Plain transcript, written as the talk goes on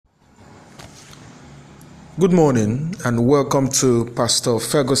Good morning and welcome to Pastor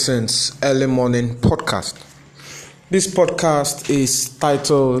Ferguson's Early Morning Podcast. This podcast is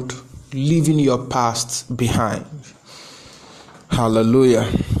titled Leaving Your Past Behind. Hallelujah.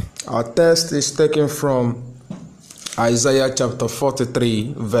 Our text is taken from Isaiah chapter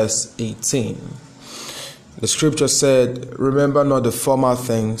 43 verse 18. The scripture said, "Remember not the former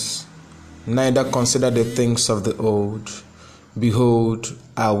things, neither consider the things of the old. Behold,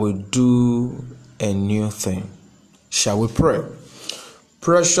 I will do a new thing." Shall we pray?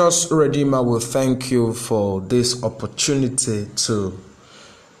 Precious Redeemer, we thank you for this opportunity to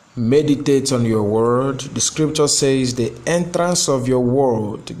meditate on your word. The scripture says the entrance of your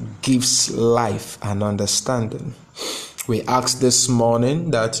word gives life and understanding. We ask this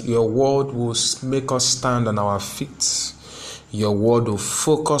morning that your word will make us stand on our feet. Your word will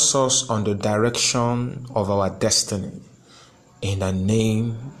focus us on the direction of our destiny. In the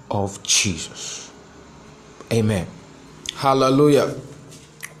name of Jesus. Amen. Hallelujah.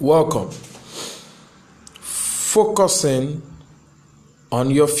 Welcome. Focusing on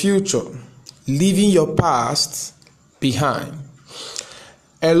your future, leaving your past behind.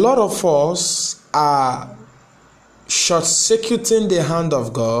 A lot of us are short-circuiting the hand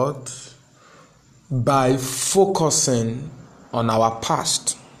of God by focusing on our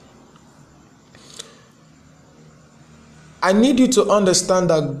past. I need you to understand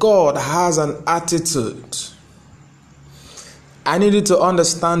that God has an attitude. I need you to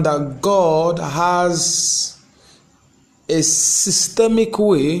understand that God has a systemic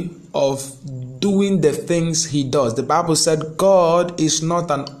way of doing the things he does. The Bible said God is not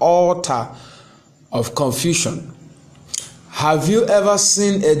an author of confusion. Have you ever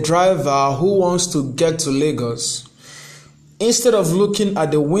seen a driver who wants to get to Lagos? Instead of looking at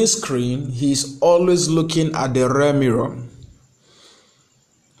the windscreen, he's always looking at the rear mirror.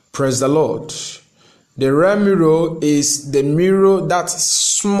 Praise the Lord. The rear mirror is the mirror, that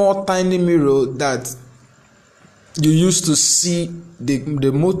small tiny mirror that you used to see the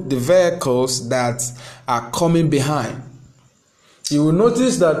vehicles that are coming behind. You will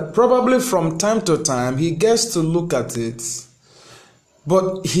notice that probably from time to time he gets to look at it,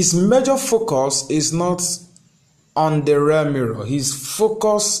 but his major focus is not on the rear mirror. His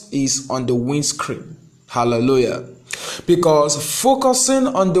focus is on the windscreen. Hallelujah. Because focusing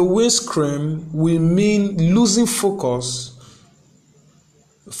on the windscreen will mean losing focus.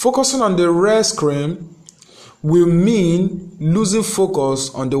 Focusing on the rear screen will mean losing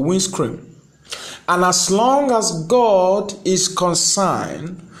focus on the windscreen. And as long as God is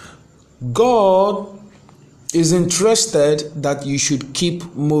concerned, God is interested that you should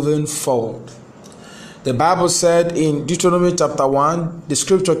keep moving forward. The Bible said in Deuteronomy chapter 1, the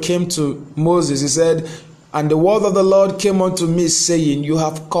scripture came to Moses. He said, "And the word of the Lord came unto me, saying, You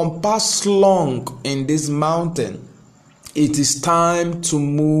have compassed long in this mountain. It is time to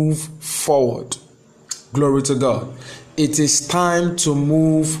move forward." Glory to God. It is time to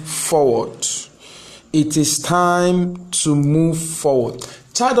move forward. It is time to move forward.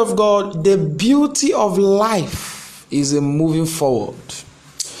 Child of God, the beauty of life is in moving forward.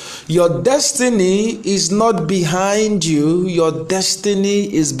 Your destiny is not behind you. Your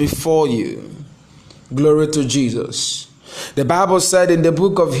destiny is before you. Glory to Jesus. The Bible said in the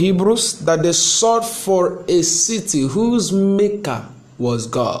book of Hebrews that they sought for a city whose maker was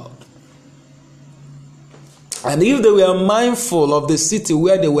God. And if they were mindful of the city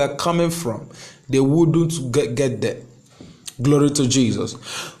where they were coming from, they wouldn't get there. Glory to Jesus.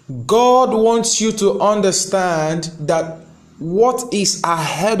 God wants you to understand that what is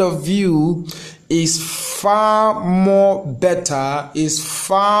ahead of you is far more better, is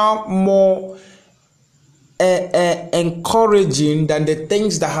far more encouraging than the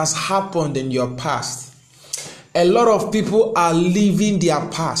things that has happened in your past. A lot of people are living their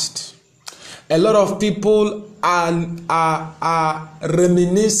past. A lot of people are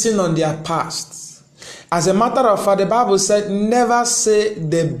reminiscing on their past. As a matter of fact, the Bible said, never say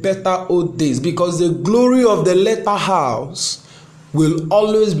the better old days, because the glory of the latter house will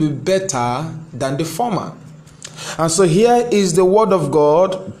always be better than the former. And so here is the word of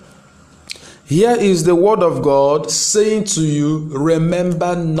God. Here is the word of God saying to you,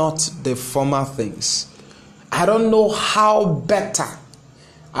 remember not the former things. I don't know how better,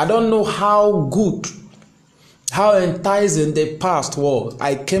 I don't know how good, how enticing the past was.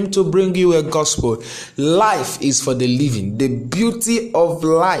 I came to bring you a gospel. Life is for the living. The beauty of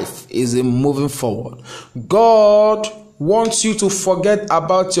life is in moving forward. God wants you to forget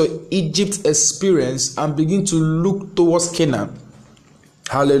about your Egypt experience and begin to look towards Canaan.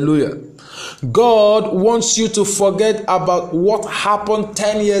 Hallelujah. God wants you to forget about what happened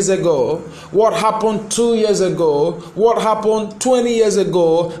 10 years ago, what happened 2 years ago, what happened 20 years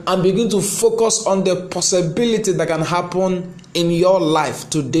ago, and begin to focus on the possibility that can happen in your life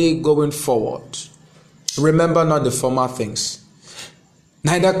today going forward. Remember not the former things,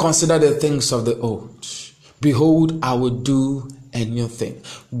 neither consider the things of the old. Behold, I will do a new thing.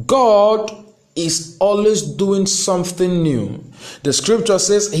 God is always doing something new. The scripture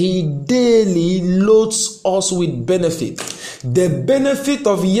says he daily loads us with benefit. The benefit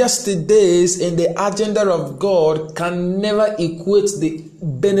of yesterdays in the agenda of God can never equate the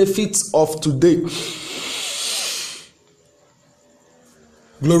benefits of today.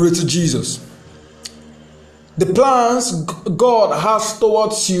 Glory to Jesus. The plans God has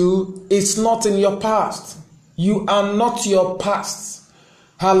towards you is not in your past. You are not your past.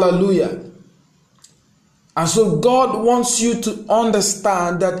 Hallelujah. And so God wants you to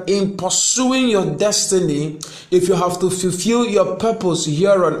understand that in pursuing your destiny, if you have to fulfill your purpose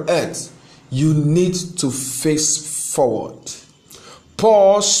here on earth, you need to face forward.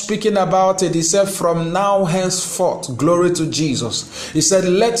 Paul, speaking about it, he said, from now henceforth, glory to Jesus. He said,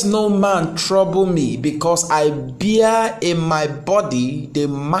 let no man trouble me, because I bear in my body the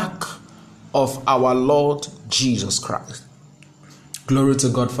mark of our Lord Jesus Christ. Glory to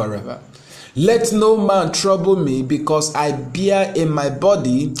God forever. Let no man trouble me, because I bear in my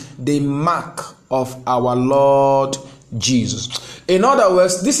body the mark of our Lord Jesus. In other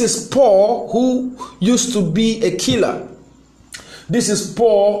words, this is Paul, who used to be a killer. This is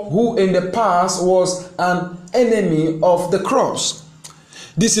Paul, who in the past was an enemy of the cross.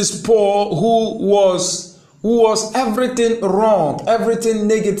 This is Paul, who was everything wrong, everything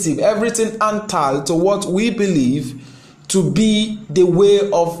negative, everything anti to what we believe to be the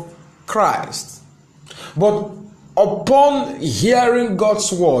way of Christ. But upon hearing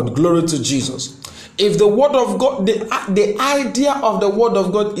God's word, glory to Jesus, if the word of God, the idea of the word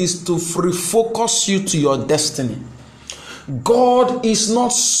of God is to refocus you to your destiny. God is not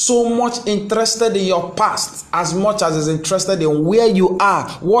so much interested in your past as much as is interested in where you are,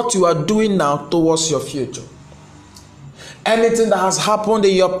 what you are doing now towards your future. Anything that has happened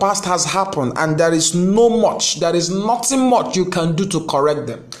in your past has happened, and there is nothing much you can do to correct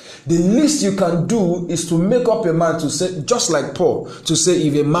them. The least you can do is to make up your mind to say, just like Paul, to say,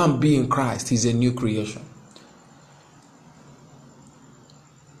 if a man be in Christ, he's a new creation.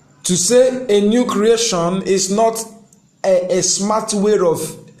 To say a new creation is not a smart way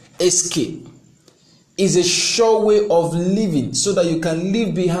of escape. Is a sure way of living, so that you can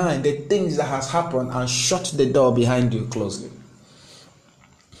leave behind the things that has happened and shut the door behind you closely.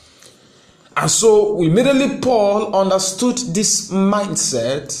 And so immediately Paul understood this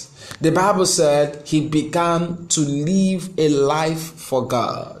mindset. The Bible said he began to live a life for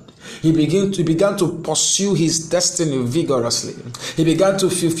God. He began to pursue his destiny vigorously. He began to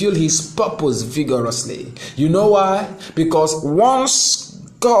fulfill his purpose vigorously. You know why? Because once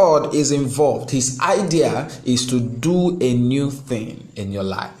God is involved, his idea is to do a new thing in your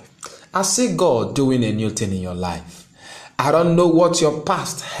life. I see God doing a new thing in your life. I don't know what your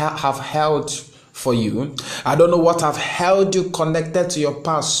past have held for you. I don't know what have held you connected to your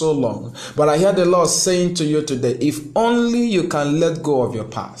past so long. But I hear the Lord saying to you today, if only you can let go of your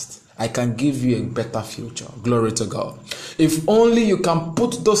past, I can give you a better future. Glory to God. If only you can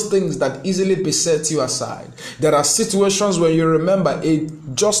put those things that easily beset you aside. There are situations when you remember it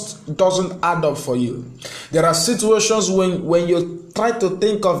just doesn't add up for you. There are situations when you try to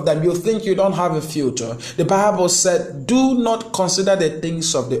think of them, you think you don't have a future. The Bible said, do not consider the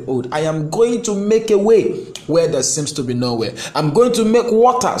things of the old. I am going to make a way where there seems to be no way. I'm going to make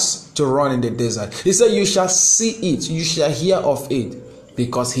waters to run in the desert. He said, you shall see it, you shall hear of it.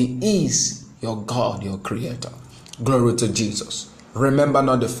 Because he is your God, your creator. Glory to Jesus. Remember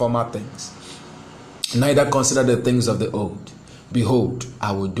not the former things, neither consider the things of the old. Behold,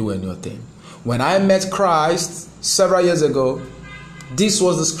 I will do a new thing. When I met Christ several years ago, this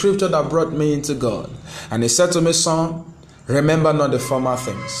was the scripture that brought me into God. And he said to me, son, remember not the former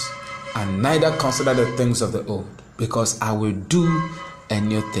things, and neither consider the things of the old, because I will do a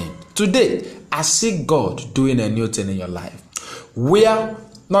new thing. Today, I see God doing a new thing in your life. Where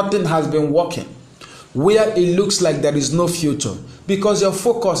nothing has been working, where it looks like there is no future, because your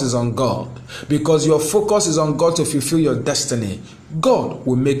focus is on God, because your focus is on God to fulfill your destiny, God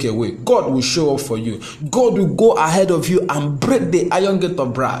will make a way. God will show up for you. God will go ahead of you and break the iron gate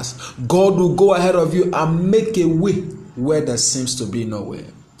of brass. God will go ahead of you and make a way where there seems to be no way.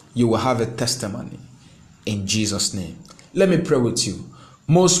 You will have a testimony in Jesus' name. Let me pray with you.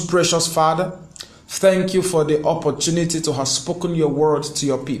 Most precious Father, Thank you for the opportunity to have spoken your word to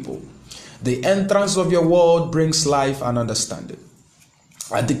your people. The entrance of your word brings life and understanding.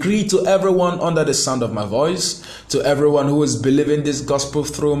 I decree to everyone under the sound of my voice, to everyone who is believing this gospel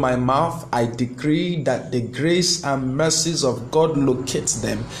through my mouth, I decree that the grace and mercies of God locates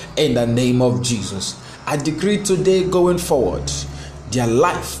them in the name of Jesus. I decree today going forward, their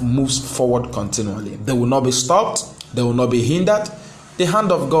life moves forward continually. They will not be stopped. They will not be hindered. The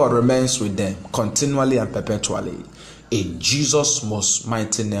hand of God remains with them continually and perpetually. In Jesus' most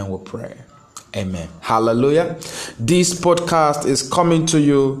mighty name we pray. Amen. Hallelujah. This podcast is coming to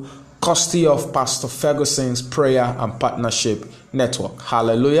you courtesy of Pastor Ferguson's Prayer and Partnership Network.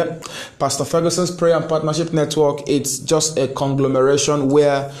 Hallelujah. Pastor Ferguson's Prayer and Partnership Network, it's just a conglomeration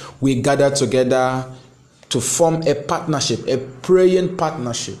where we gather together to form a partnership, a praying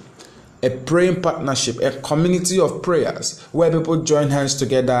partnership, a community of prayers where people join hands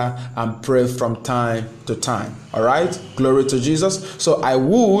together and pray from time to time. All right? Glory to Jesus. So I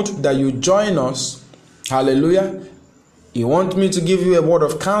would that you join us. Hallelujah. You want me to give you a word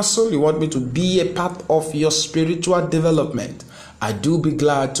of counsel? You want me to be a part of your spiritual development? I do be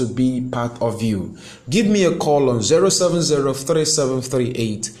glad to be part of you. Give me a call on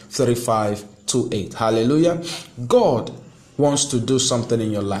 070-3738-3528. Hallelujah. God wants to do something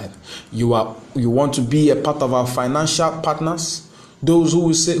in your life. You want to be a part of our financial partners, those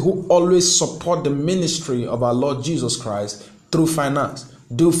who always support the ministry of our Lord Jesus Christ through finance.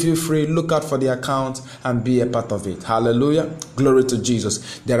 Do feel free, look out for the account and be a part of it. Hallelujah. Glory to Jesus.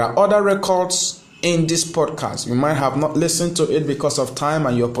 There are other records in this podcast. You might have not listened to it because of time,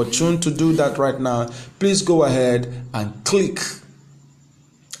 and you're opportune to do that right now. Please go ahead and click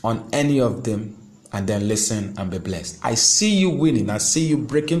on any of them and then listen and be blessed. I see you winning. I see you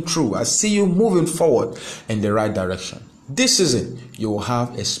breaking through. I see you moving forward in the right direction. This is it. You will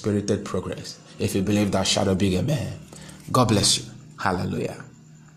have a spirited progress. If you believe that, shout a big amen. God bless you. Hallelujah.